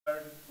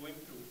are going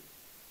through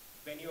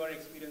when you are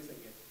experiencing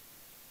it.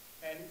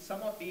 And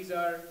some of these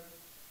are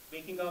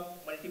waking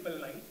up multiple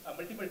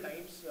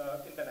times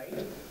in the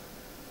night,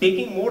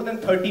 taking more than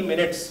 30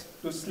 minutes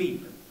to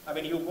sleep. I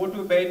mean, you go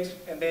to bed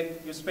and then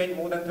you spend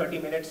more than 30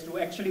 minutes to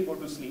actually go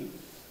to sleep.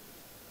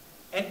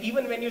 And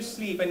even when you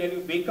sleep and when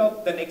you wake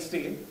up the next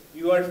day,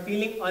 you are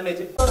feeling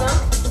uneducated.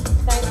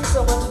 Thank you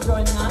so much for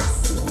joining us.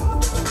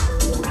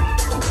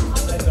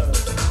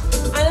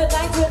 And I'd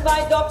like to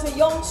invite Dr.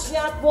 Yong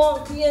Chiat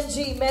Wong,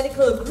 PNG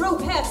Medical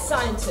Group Head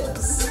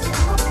Scientist.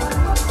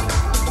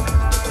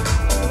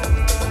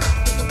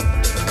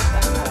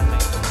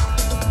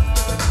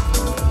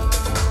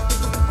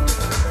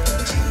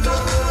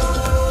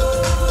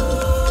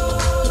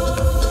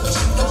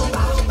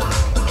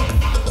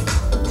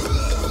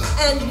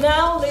 And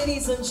now,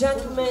 ladies and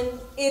gentlemen,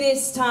 it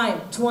is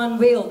time to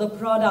unveil the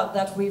product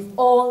that we've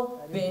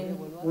all been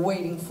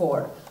waiting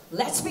for.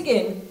 Let's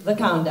begin the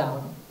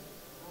countdown.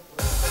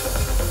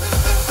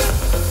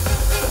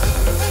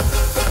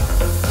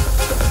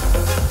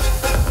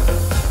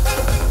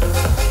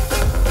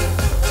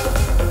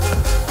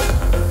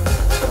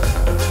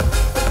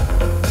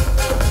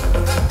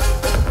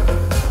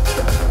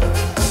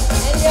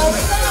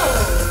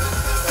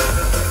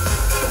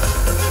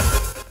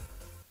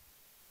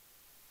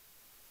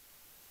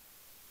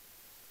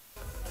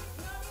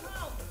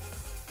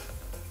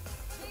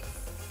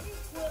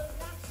 ZzzQuil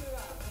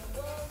NATURA, the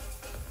world's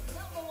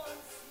 #1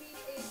 sleep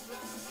aid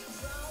brand,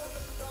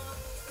 proudly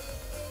launched in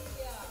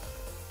India.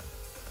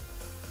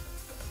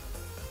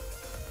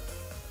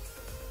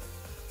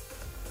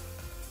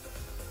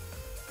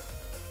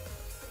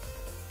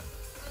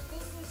 And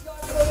this is your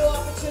photo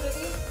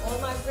opportunity, all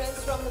my friends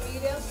from the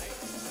media.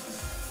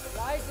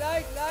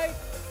 Light.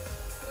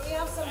 Can we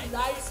have some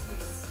lights,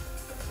 please?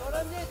 थोड़ा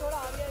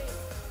आगे आइए।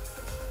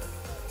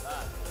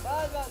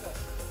 बस।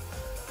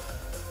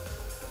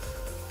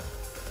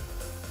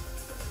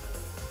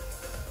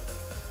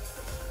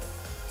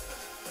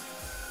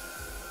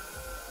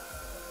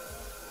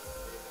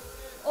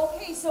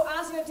 Okay, so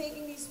as you're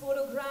taking these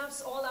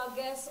photographs, all our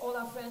guests, all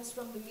our friends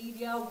from the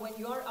media, when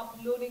you're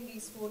uploading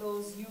these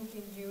photos, you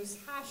can use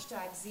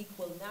hashtag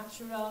ZzzQuil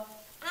NATURA,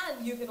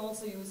 and you can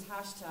also use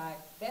hashtag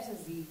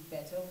 #BetterZ,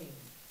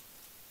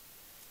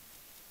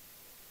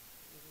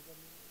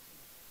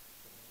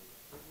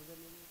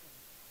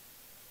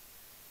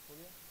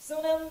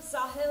 Sonam,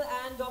 Sahil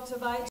and Dr.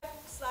 Bai,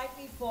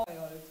 slightly for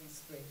priority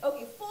straight.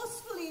 Okay,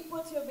 forcefully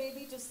put your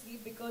baby to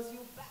sleep because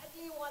you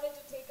badly wanted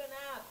to take a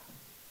nap.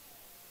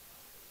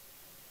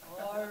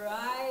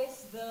 Alright,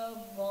 the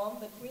mom,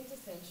 the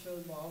quintessential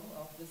mom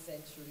of the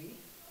century.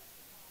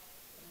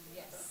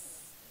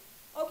 Yes.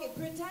 Okay,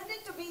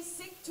 pretended to be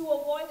sick to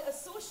avoid a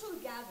social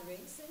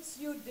gathering since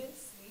you didn't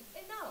sleep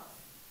enough.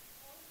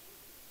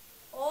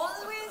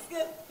 Always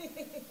good.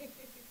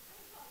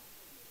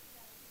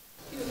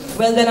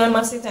 Well then I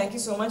must say thank you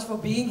so much for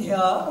being here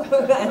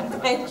and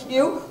thank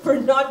you for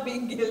not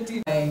being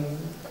guilty.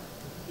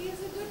 He's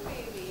a good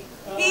baby.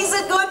 He's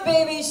a good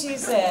baby, she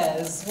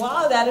says.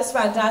 Wow, that is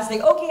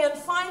fantastic. Okay, and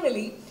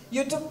finally,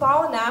 you took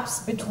power naps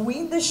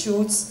between the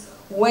shoots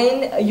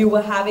when you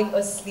were having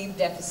a sleep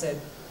deficit.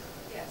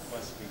 Yes.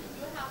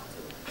 You have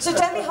to. So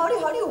tell me, how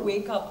do you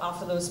wake up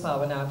after those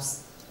power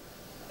naps?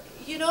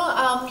 You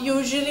know,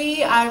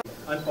 usually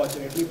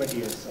Unfortunately, but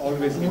yes,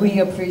 always. We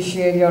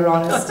appreciate your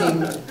honesty.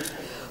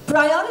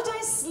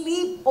 Prioritize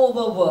sleep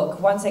over work.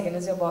 One second,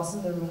 is your boss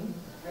in the room?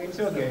 It's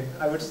okay.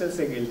 I would still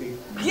say guilty.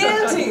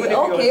 Guilty!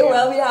 Okay,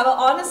 well, we have an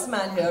honest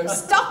man here.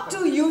 Stuck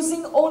to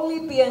using only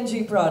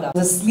PNG products.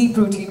 The sleep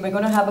routine, we're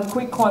going to have a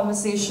quick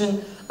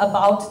conversation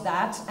about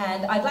that.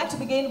 And I'd like to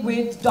begin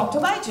with Dr.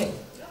 Baijay.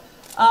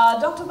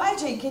 Dr.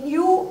 Baijay, can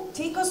you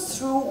take us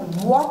through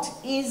what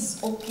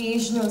is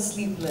occasional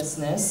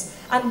sleeplessness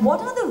and what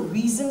are the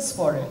reasons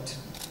for it?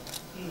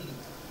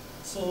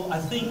 So I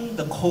think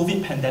the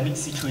COVID pandemic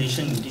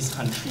situation in this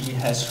country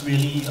has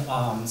really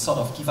sort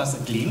of give us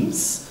a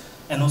glimpse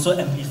and also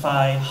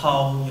amplify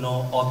how,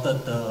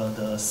 altered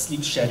the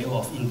sleep schedule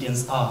of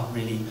Indians are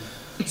really.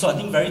 So I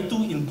think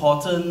two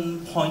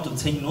important point to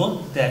take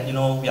note that,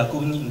 we are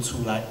going into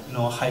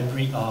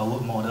hybrid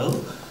work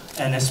model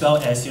and as well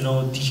as,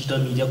 digital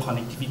media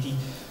connectivity.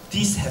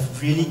 These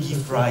have really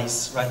give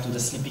rise, to the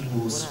sleeping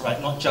rules,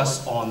 not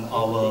just on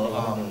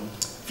our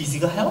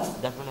physical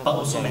health, but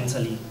also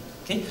mentally.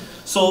 Okay,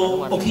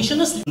 so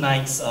occasional sleep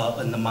nights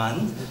in a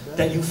month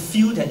that you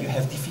feel that you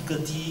have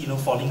difficulty,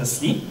 falling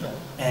asleep,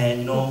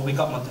 and wake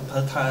up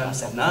multiple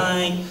times at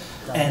night,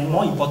 and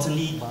more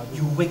importantly,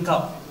 you wake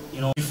up,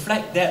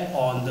 reflect that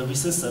on the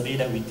recent survey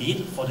that we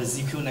did for the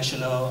ZzzQuil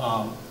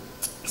National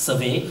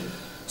survey.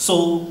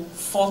 So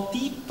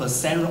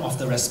 40% of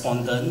the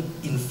respondents,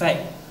 in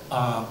fact,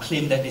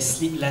 claim that they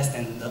sleep less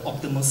than the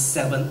optimal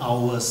 7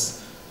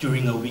 hours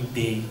during a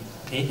weekday.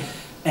 Okay.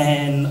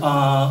 And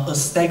a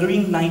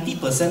staggering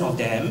 90% of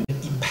them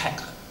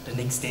impact the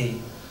next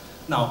day.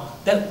 Now,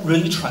 that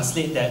really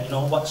translates that,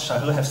 what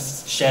Shahil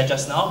has shared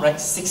just now,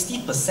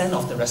 60%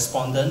 of the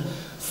respondents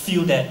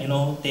feel that,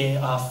 they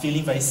are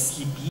feeling very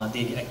sleepy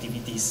daily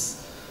activities.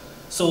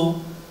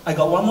 So, I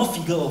got one more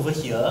figure over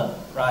here,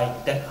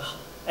 right, that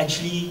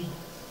actually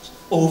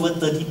over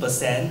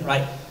 30%,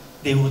 right,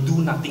 they will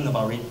do nothing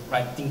about it,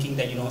 right, thinking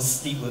that,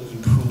 sleep will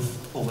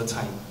improve over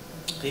time.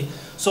 Okay,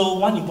 so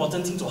one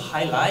important thing to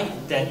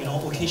highlight that,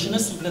 occasional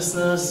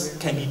sleeplessness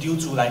can be due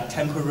to like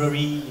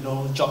temporary,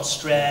 job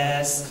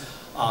stress,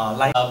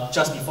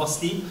 just before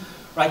sleep,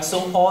 right?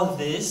 So all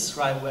this,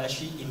 right, will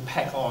actually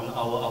impact on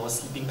our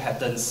sleeping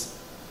patterns.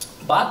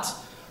 But,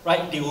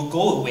 right, they will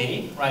go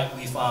away, right,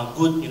 with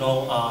good,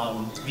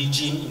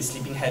 regime in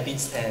sleeping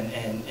habits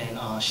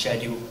and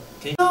schedule.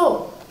 Okay.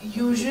 So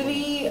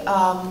usually,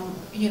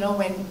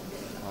 when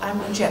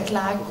I'm jet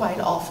lagged quite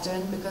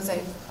often because I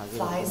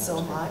fly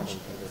so much.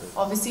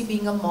 Obviously,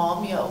 being a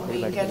mom, you're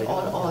awake at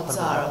all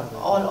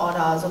odd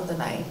hours of the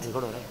night,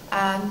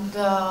 and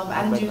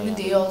during the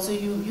day also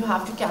you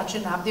have to catch a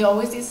nap. They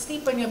always say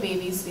sleep when your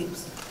baby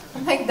sleeps.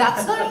 I'm like,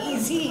 that's not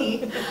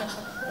easy.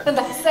 And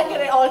that's like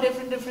at all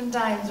different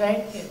times,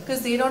 right?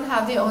 Because they don't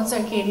have their own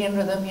circadian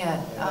rhythm yet.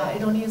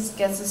 It only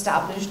gets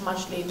established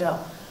much later.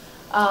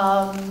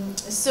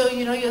 So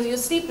you're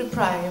sleep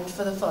deprived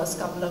for the first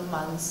couple of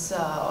months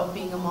of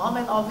being a mom,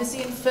 and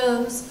obviously in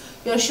films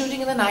you're shooting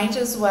in the night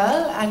as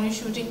well, and you're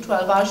shooting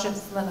 12-hour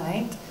shifts in the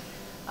night,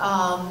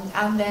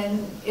 and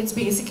then it's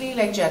basically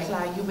like jet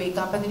lag. You wake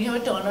up and then you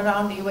have a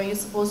turnaround day where you're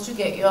supposed to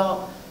get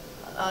your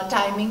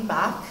timing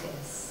back,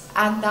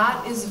 and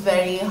that is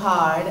very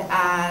hard.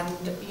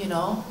 And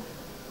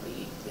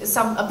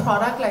a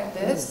product like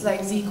this,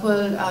 like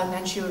ZzzQuil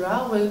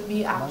NATURA, will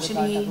be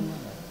actually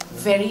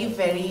very,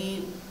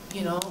 very,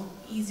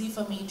 easy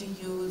for me to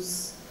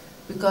use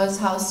because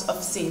how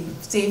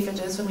safe it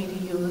is for me to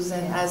use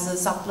and as a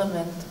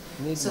supplement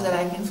so that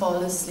I can fall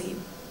asleep.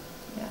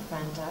 Yeah.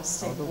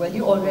 Fantastic. Well,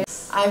 you already...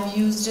 I've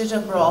used it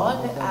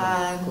abroad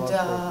and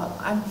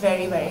I'm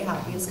very, very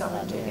happy it's come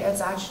into India. It's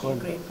actually a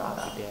great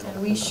product.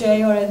 And we share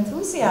your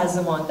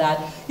enthusiasm on that.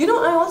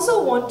 I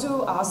also want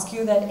to ask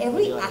you that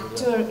every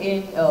actor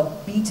in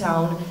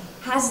B-Town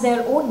has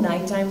their own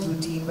nighttime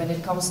routine when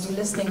it comes to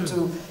listening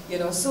to,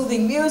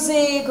 soothing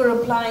music or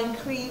applying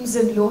creams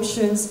and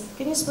lotions.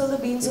 Can you spill the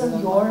beans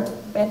on your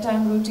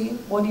bedtime routine?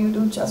 What do you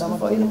do just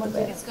before you go to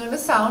bed? It's going to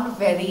sound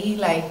very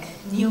like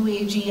new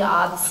agey,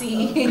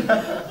 artsy,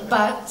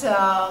 but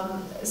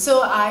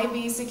so I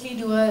basically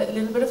do a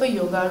little bit of a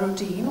yoga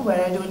routine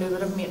where I do a little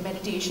bit of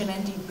meditation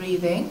and deep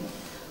breathing.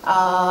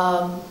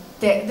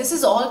 This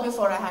is all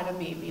before I had a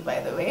baby, by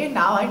the way.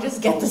 Now I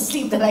just get the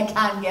sleep that I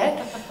can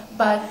get.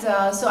 But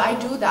so I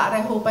do that.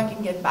 I hope I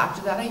can get back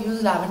to that. I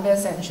use lavender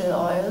essential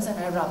oils and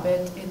I rub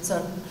it in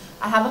certain...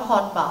 I have a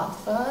hot bath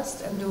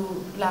first and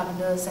do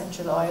lavender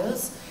essential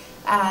oils.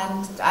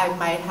 And I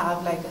might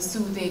have like a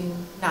soothing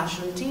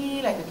natural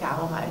tea, like a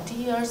chamomile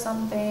tea or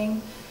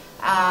something.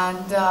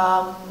 And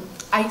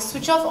I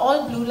switch off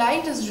all blue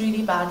light is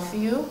really bad for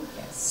you.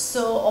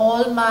 So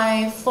all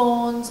my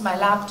phones, my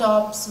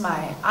laptops,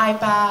 my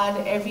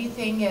iPad,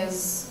 everything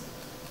is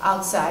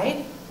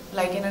outside,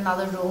 like in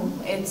another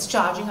room. It's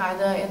charging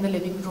either in the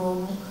living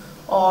room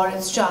or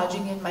it's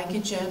charging in my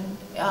kitchen.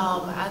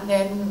 And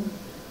then,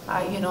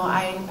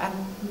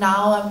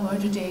 now I'm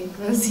going to take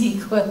the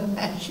ZzzQuil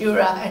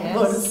NATURA and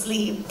go to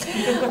sleep.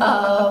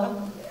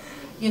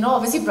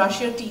 Obviously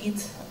brush your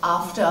teeth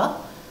after.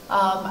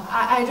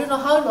 I don't know,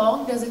 how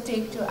long does it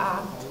take to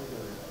act?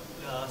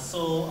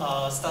 So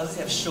studies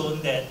have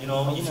shown that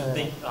if you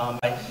take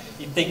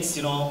it takes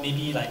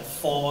maybe like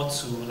 4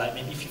 to like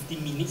maybe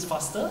 15 minutes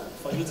faster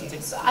for you to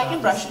take. So I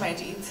can brush my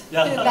teeth.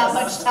 Yeah, that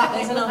much time.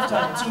 That's enough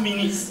time. 2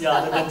 minutes.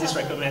 Yeah, the dentist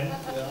recommend.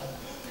 Yeah.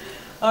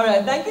 All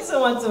right, thank you so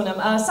much, Sonam.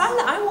 Sahil,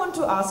 I want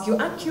to ask you.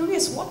 I'm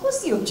curious, what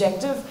was the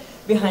objective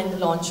behind the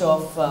launch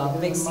of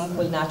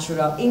ZzzQuil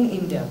NATURA in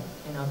India,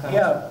 in our country?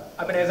 Yeah.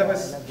 As I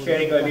was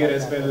sharing earlier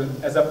as well,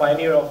 as a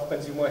pioneer of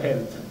consumer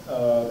health,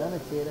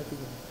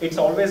 it's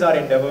always our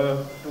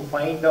endeavor to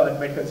find the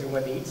unmet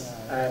consumer needs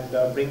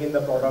and bring in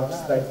the products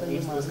that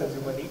meet those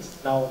consumer needs.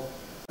 Now,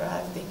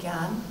 if they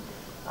can,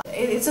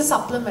 it's a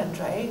supplement,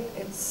 right?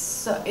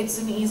 It's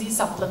an easy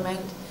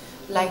supplement,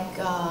 like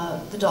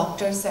the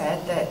doctor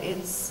said that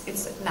it's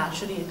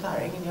naturally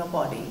occurring in your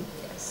body.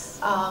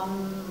 Yes.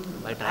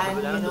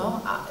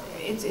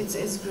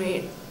 It's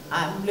great.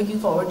 I'm looking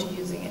forward to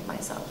using it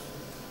myself.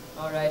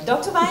 All right,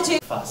 Dr. Baiji.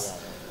 Fast.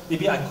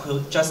 Maybe I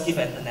could just give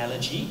an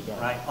analogy,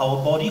 right?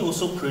 Our body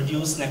also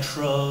produces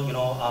natural,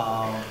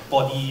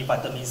 body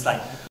vitamins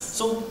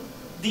so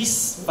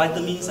these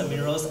vitamins and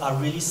minerals are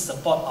really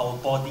support our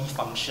body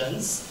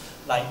functions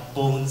like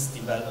bones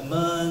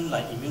development,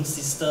 like immune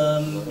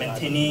system,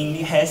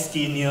 maintaining hair,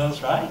 skin,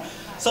 nails, right?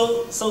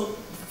 So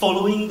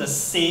following the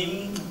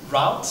same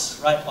route,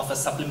 right, of a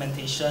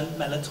supplementation,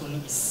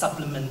 melatonin is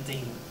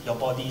supplementing your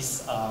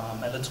body's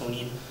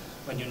melatonin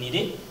when you need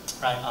it,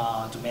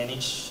 right, to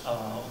manage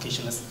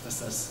occasional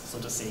sleeplessness, so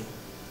to say.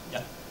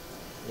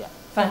 Yeah.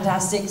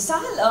 Fantastic.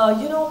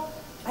 Sahil,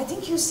 I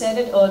think you said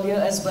it earlier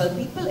as well.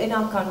 People in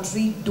our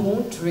country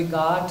don't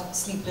regard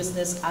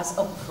sleeplessness as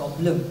a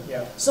problem.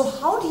 Yeah. So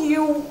how do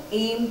you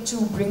aim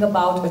to bring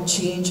about a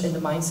change in the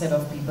mindset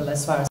of people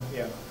as far as...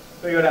 Yeah.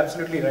 So you're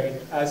absolutely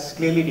right. As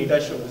clearly data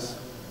shows,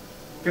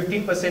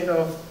 15%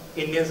 of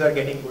Indians are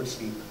getting good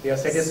sleep. They are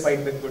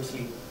satisfied with good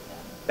sleep.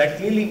 That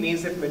clearly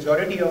means that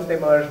majority of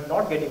them are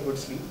not getting good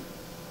sleep.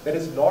 There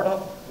is a lot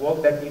of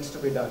work that needs to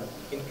be done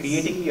in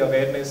creating the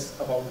awareness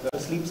about the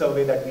sleep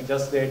survey that we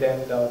just did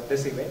and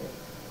this event.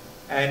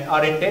 And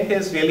our intent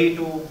is really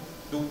to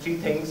do 3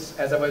 things,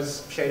 as I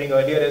was sharing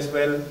earlier as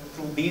well.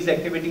 Through these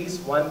activities,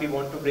 one, we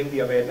want to bring the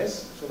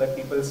awareness so that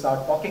people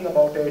start talking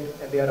about it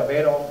and they are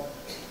aware of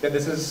that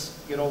this is,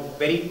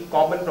 very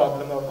common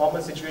problem or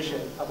common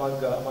situation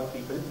among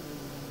people.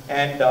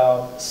 And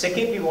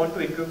second, we want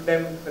to equip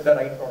them with the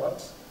right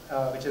products,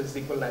 which is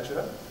ZzzQuil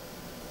NATURA.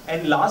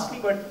 And lastly,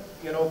 but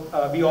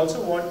we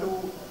also want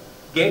to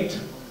get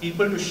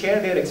people to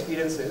share their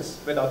experiences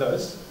with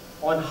others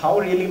on how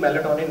really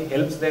melatonin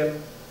helps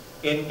them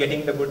in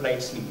getting the good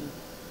night's sleep.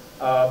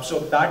 So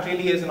that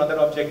really is another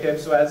objective.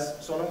 So as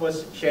Sonam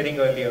was sharing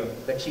earlier,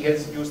 that she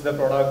has used the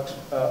product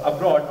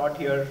abroad, not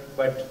here,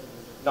 but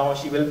now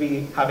she will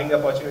be having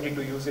the opportunity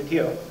to use it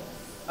here.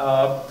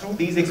 Through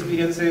these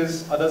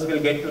experiences, others will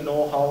get to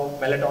know how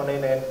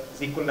melatonin and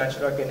ZzzQuil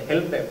NATURA can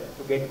help them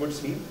to get good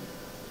sleep.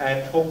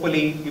 And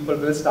hopefully people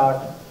will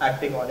start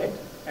acting on it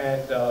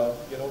and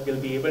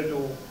will be able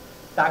to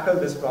tackle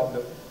this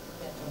problem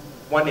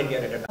one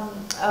Indian at a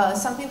time.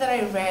 Something that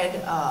I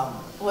read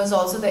was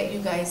also that you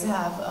guys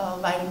have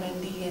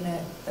vitamin D in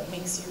it that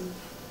makes you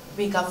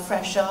wake up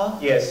fresher,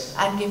 yes,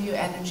 and give you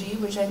energy,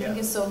 which I think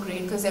is so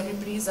great because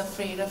everybody is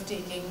afraid of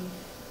taking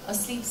a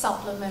sleep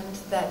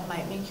supplement that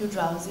might make you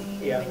drowsy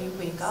when you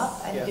wake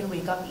up, and you can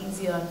wake up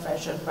easier and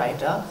fresher and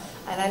brighter.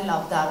 And I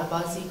love that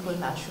about ZzzQuil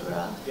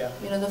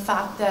NATURA. The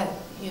fact that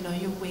you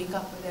wake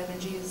up with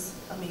energy is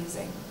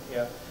amazing.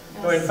 Yeah.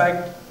 Yes. No, in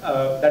fact,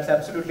 that's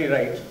absolutely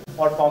right.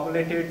 Or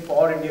formulated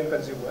for Indian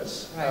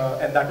consumers,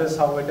 and that is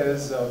how it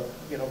is,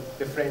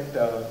 different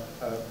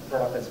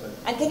product as well.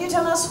 And can you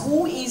tell us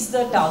who is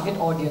the target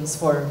audience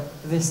for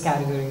this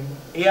category?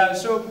 Yeah,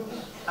 so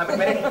I mean,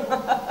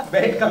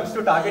 when it comes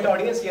to target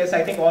audience, yes,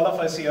 I think all of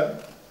us here,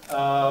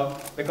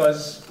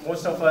 because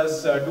most of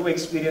us do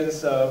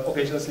experience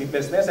occasional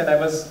sleeplessness, and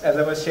as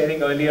I was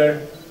sharing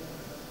earlier,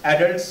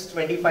 adults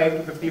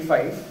 25 to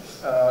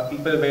 55,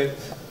 people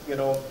with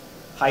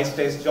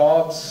high-stress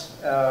jobs,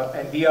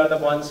 and we are the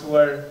ones who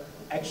are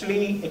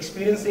actually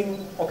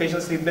experiencing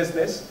occasional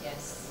sleeplessness.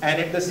 Yes.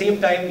 And at the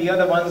same time, we are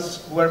the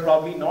ones who are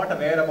probably not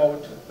aware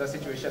about the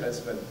situation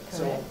as well. Correct.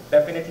 So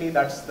definitely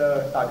that's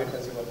the target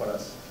consumer for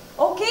us.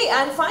 Okay,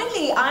 and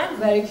finally, I'm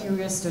very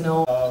curious to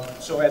know.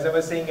 So as I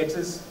was saying, it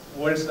is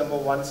world's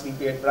 #1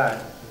 sleep aid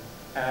brand.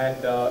 And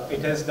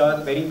it has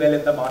done very well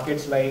in the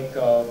markets like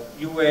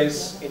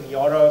US, in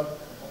Europe,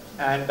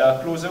 and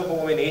closer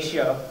home in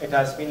Asia. It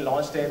has been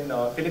launched in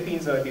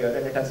Philippines earlier,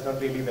 and it has done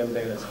really well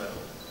there as well.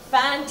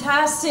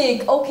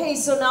 Fantastic. Okay,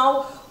 so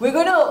now we're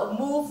going to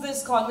move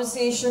this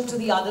conversation to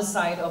the other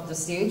side of the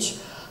stage.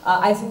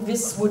 I think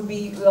this would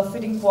be a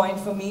fitting point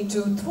for me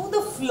to throw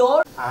the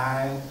floor.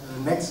 And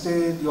the next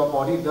day, your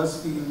body does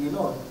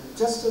feel,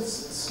 just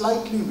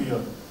slightly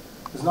weird.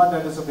 It's not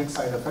that it's a big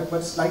side effect,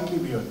 but slightly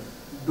weird.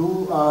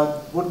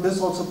 Would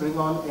this also bring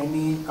on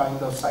any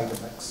kind of side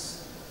effects?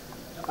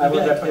 I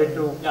would refer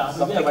to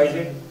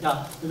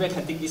maybe I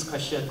can take this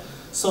question.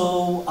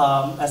 So,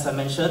 as I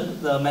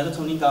mentioned, the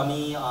melatonin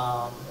gummy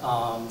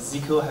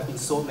ZzzQuil have been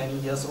sold many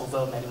years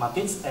over many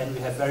markets, and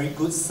we have very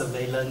good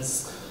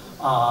surveillance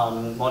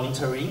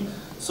monitoring.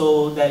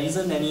 So there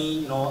isn't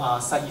any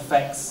side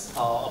effects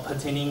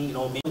pertaining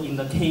maybe in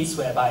the case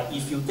whereby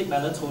if you take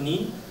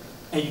melatonin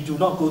and you do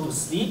not go to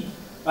sleep,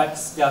 right?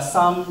 There are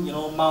some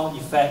mild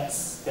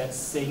effects that's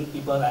saying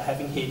people are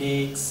having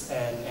headaches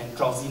and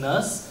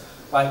drowsiness.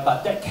 Right,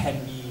 but that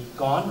can be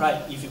gone,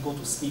 right, if you go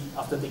to sleep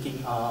after taking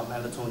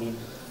melatonin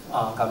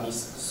gummies.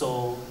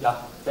 So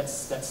yeah,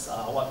 that's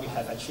what we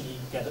have actually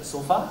gathered so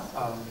far.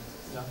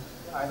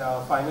 And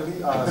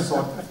finally,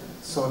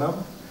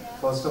 Sonam,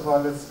 first of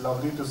all, it's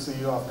lovely to see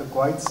you after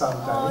quite some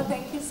time. Oh,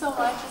 thank you so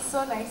much. It's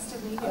so nice to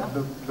be here.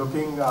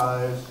 Looking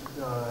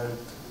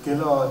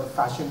killer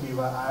fashion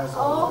diva as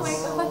always.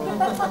 Oh my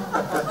God.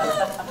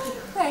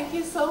 Thank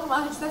you so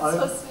much. That's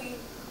so sweet.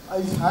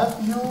 Have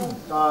you,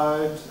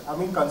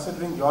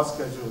 considering your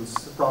schedules,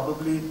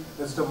 probably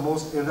it's the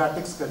most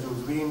erratic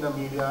schedules. We in the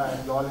media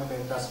and you all in the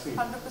industry,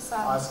 100%.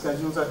 Our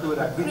schedules are too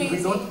erratic.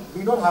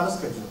 We don't have a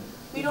schedule.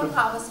 We don't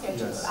have a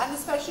schedule. Yes. And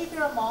especially if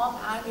you're a mom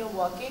and you're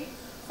working.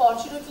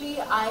 Fortunately,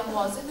 I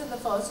wasn't in the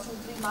first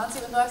 2-3 months,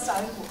 even though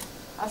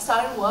I've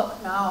started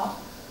work now,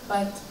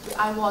 but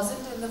I wasn't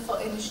in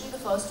initially the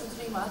first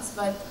 2-3 months.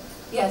 But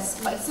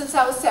yes, since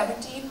I was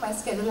 17, my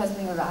schedule has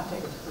been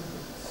erratic.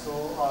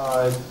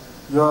 So,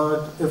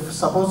 if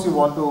suppose you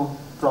want to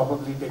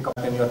probably take up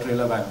in your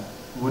trailer van,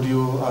 would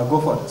you go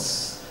for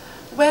this?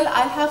 Well,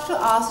 I'll have to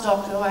ask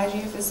Dr.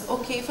 YG if it's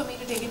okay for me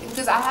to take it,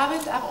 because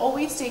I've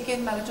always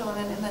taken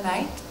melatonin in the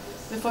night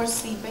before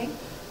sleeping.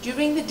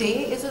 During the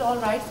day, is it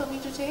alright for me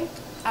to take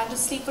and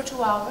just sleep for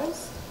 2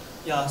 hours?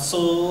 Yeah,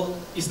 so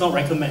it's not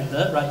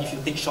recommended, right, if you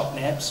take short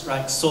naps,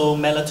 right? So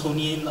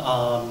melatonin,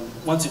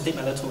 once you take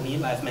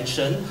melatonin, like I've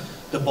mentioned,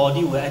 the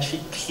body will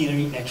actually clear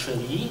it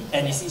naturally,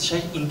 and it's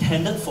actually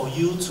intended for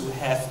you to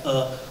have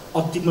a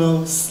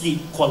optimal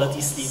sleep,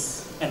 quality sleep.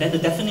 And then the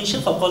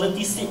definition for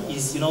quality sleep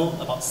is,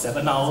 about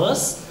 7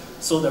 hours.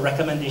 So the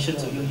recommendation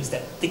to you is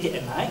that take it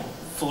at night,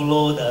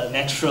 follow the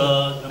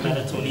natural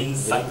melatonin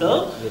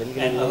cycle,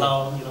 and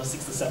allow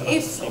 6 to 7 hours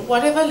If sleep.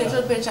 whatever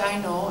little bit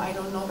I know, I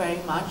don't know very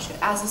much,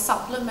 as a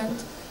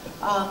supplement,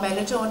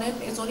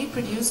 melatonin is only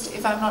produced,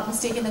 if I'm not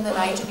mistaken, in the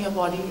night in your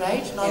body,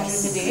 right? Not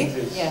during the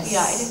day. Yes.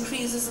 Yeah, it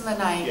increases in the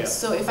night. Yeah.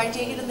 So if I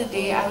take it in the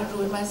day, I will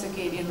ruin my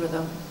circadian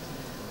rhythm.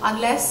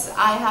 Unless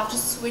I have to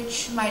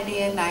switch my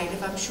day and night.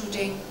 If I'm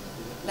shooting,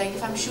 like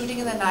if I'm shooting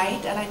in the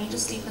night and I need to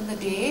sleep in the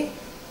day,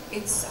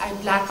 I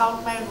black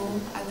out my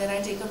room and then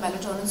I take a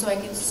melatonin so I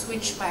can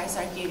switch my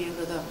circadian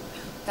rhythm.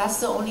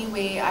 That's the only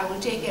way I will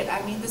take it.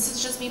 I mean, this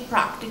is just me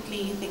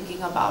practically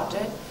thinking about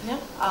it. Yeah.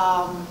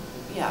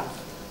 Yeah.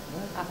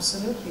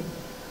 Absolutely.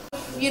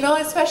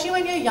 Especially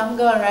when you're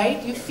younger,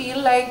 right? You feel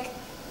like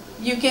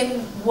you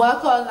can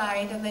work all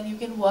night and then you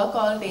can work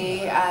all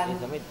day,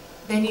 and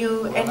then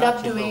you end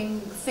up doing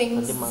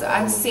things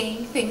and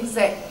saying things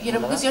that,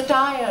 because you're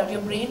tired,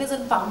 your brain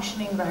isn't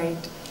functioning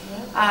right.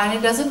 And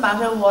it doesn't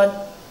matter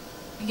what,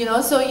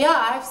 so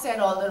yeah, I've said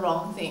all the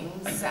wrong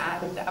things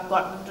and I've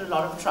gotten into a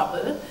lot of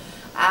trouble.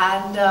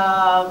 And,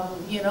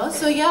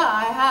 so yeah,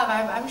 I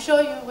have. I'm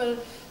sure you will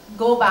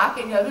go back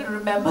and you will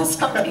remember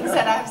some things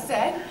that I've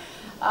said.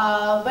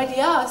 But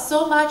yeah,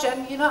 so much.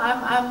 And,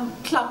 I'm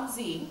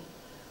clumsy.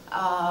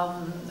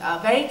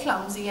 Very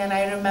clumsy, and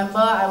I remember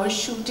I was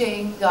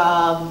shooting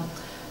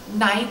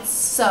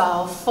nights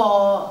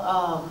for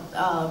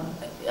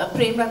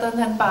Prem Ratan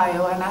Dhan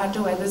Payo, and I had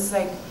to wear this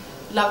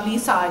lovely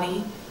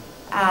sari,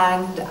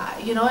 and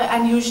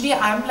and usually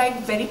I'm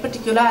very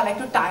particular. I like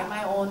to tie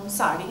my own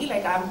sari,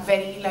 I'm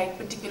very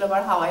particular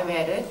about how I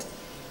wear it,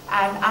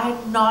 and I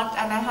had not,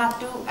 and I had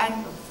to,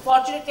 and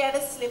fortunately I had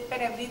a slip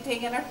and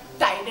everything, and I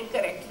tied it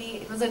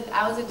correctly.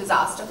 I was a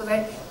disaster because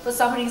I, for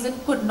some reason,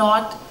 could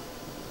not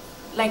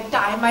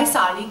tie my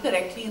sari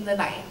correctly in the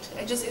night.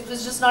 It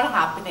was just not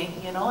happening,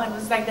 It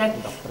was like that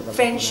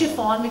French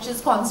chiffon which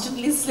is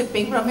constantly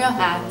slipping from your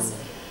hands.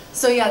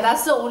 So yeah,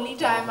 that's the only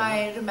time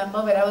I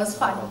remember where I was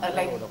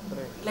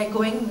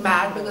going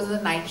mad because of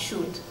the night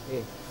shoot.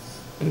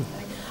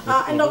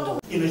 And Dr.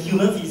 In the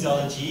human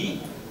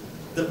physiology,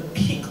 the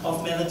peak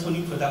of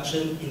melatonin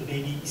production in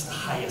baby is the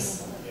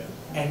highest,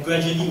 and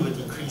gradually will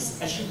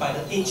decrease. Actually, by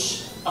the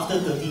age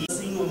after 30,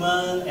 nursing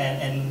woman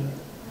and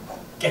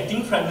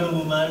getting pregnant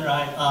woman,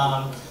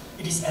 right?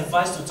 It is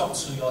advised to talk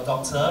to your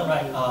doctor,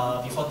 right,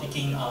 before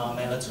taking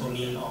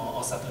melatonin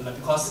or supplement,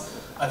 because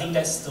I think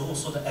that's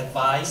also the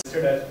advice.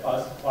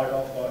 As part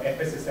of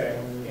FSSAI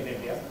in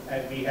India,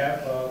 and we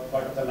have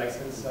part of the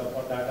license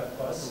for that, of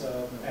course.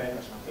 And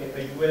in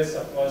the US,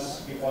 of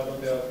course, we follow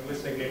the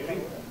US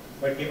regulatory.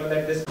 But given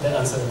that this... That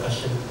answers the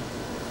question.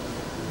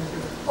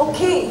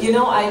 Okay,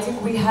 I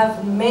think we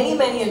have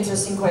many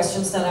interesting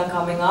questions that are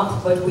coming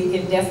up, but we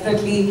can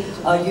definitely,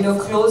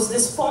 close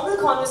this formal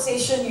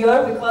conversation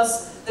here,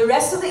 because the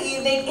rest of the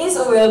evening is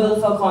available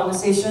for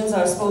conversations.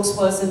 Our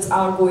spokespersons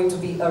are going to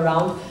be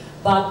around.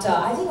 But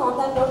I think on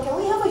that note, can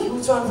we have a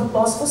huge round of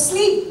applause for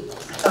sleep?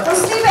 For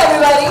sleep,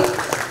 everybody.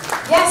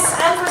 Yes,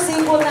 and for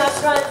ZzzQuil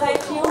NATURA, and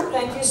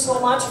thank you so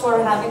much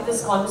for having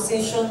this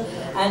conversation,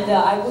 and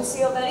I would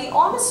say a very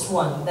honest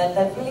one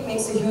that really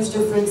makes a huge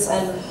difference.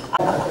 And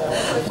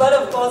but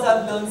of course,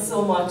 I've learned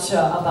so much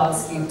about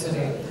sleep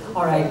today.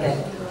 All right then,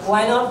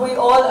 why not we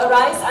all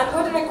arise? I'm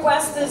going to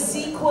request the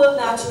ZzzQuil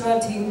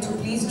NATURA team to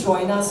please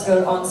join us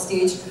here on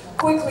stage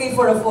quickly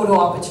for a photo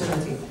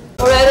opportunity.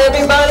 All right,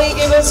 everybody,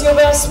 give us your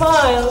best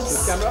smiles.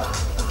 This camera?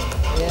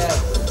 Yeah.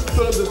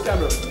 Show them this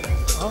camera.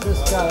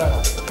 This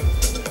camera.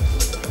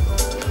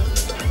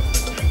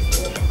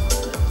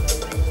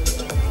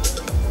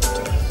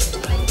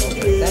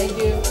 Thank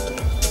you.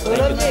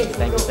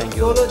 Thank you.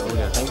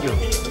 Thank you.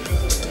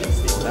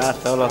 Ah,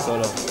 solo.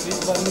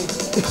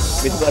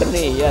 With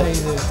Bernie, yes.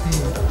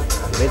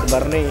 With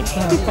Bernie.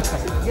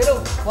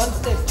 One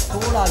step.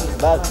 थोड़ा आगे.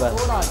 बस.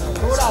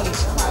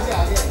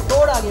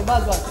 थोड़ा आगे.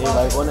 बस. ये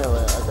भाई कौन है?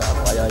 अच्छा,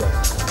 आजा.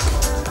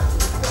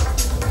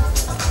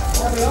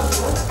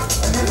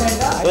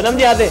 सोनम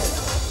जी आते.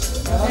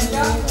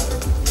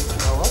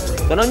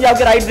 सोनम जी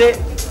आपके राइट से.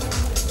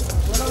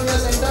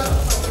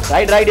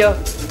 राइट यार.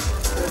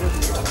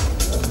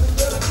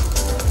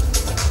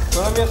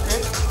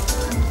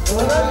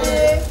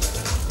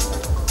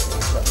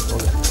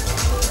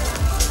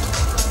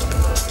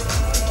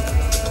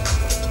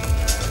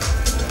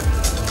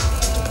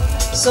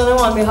 Sonam,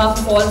 on behalf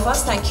of all of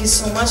us, thank you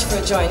so much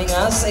for joining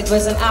us. It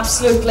was an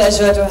absolute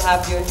pleasure to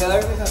have you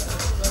here.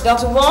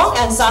 Dr. Wong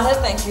and Sahil,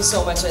 thank you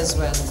so much as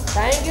well.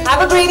 Thank you.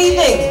 Have a great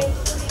evening.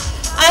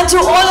 And to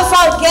all of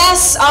our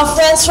guests, our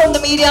friends from the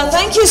media,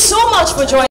 thank you so much for joining us.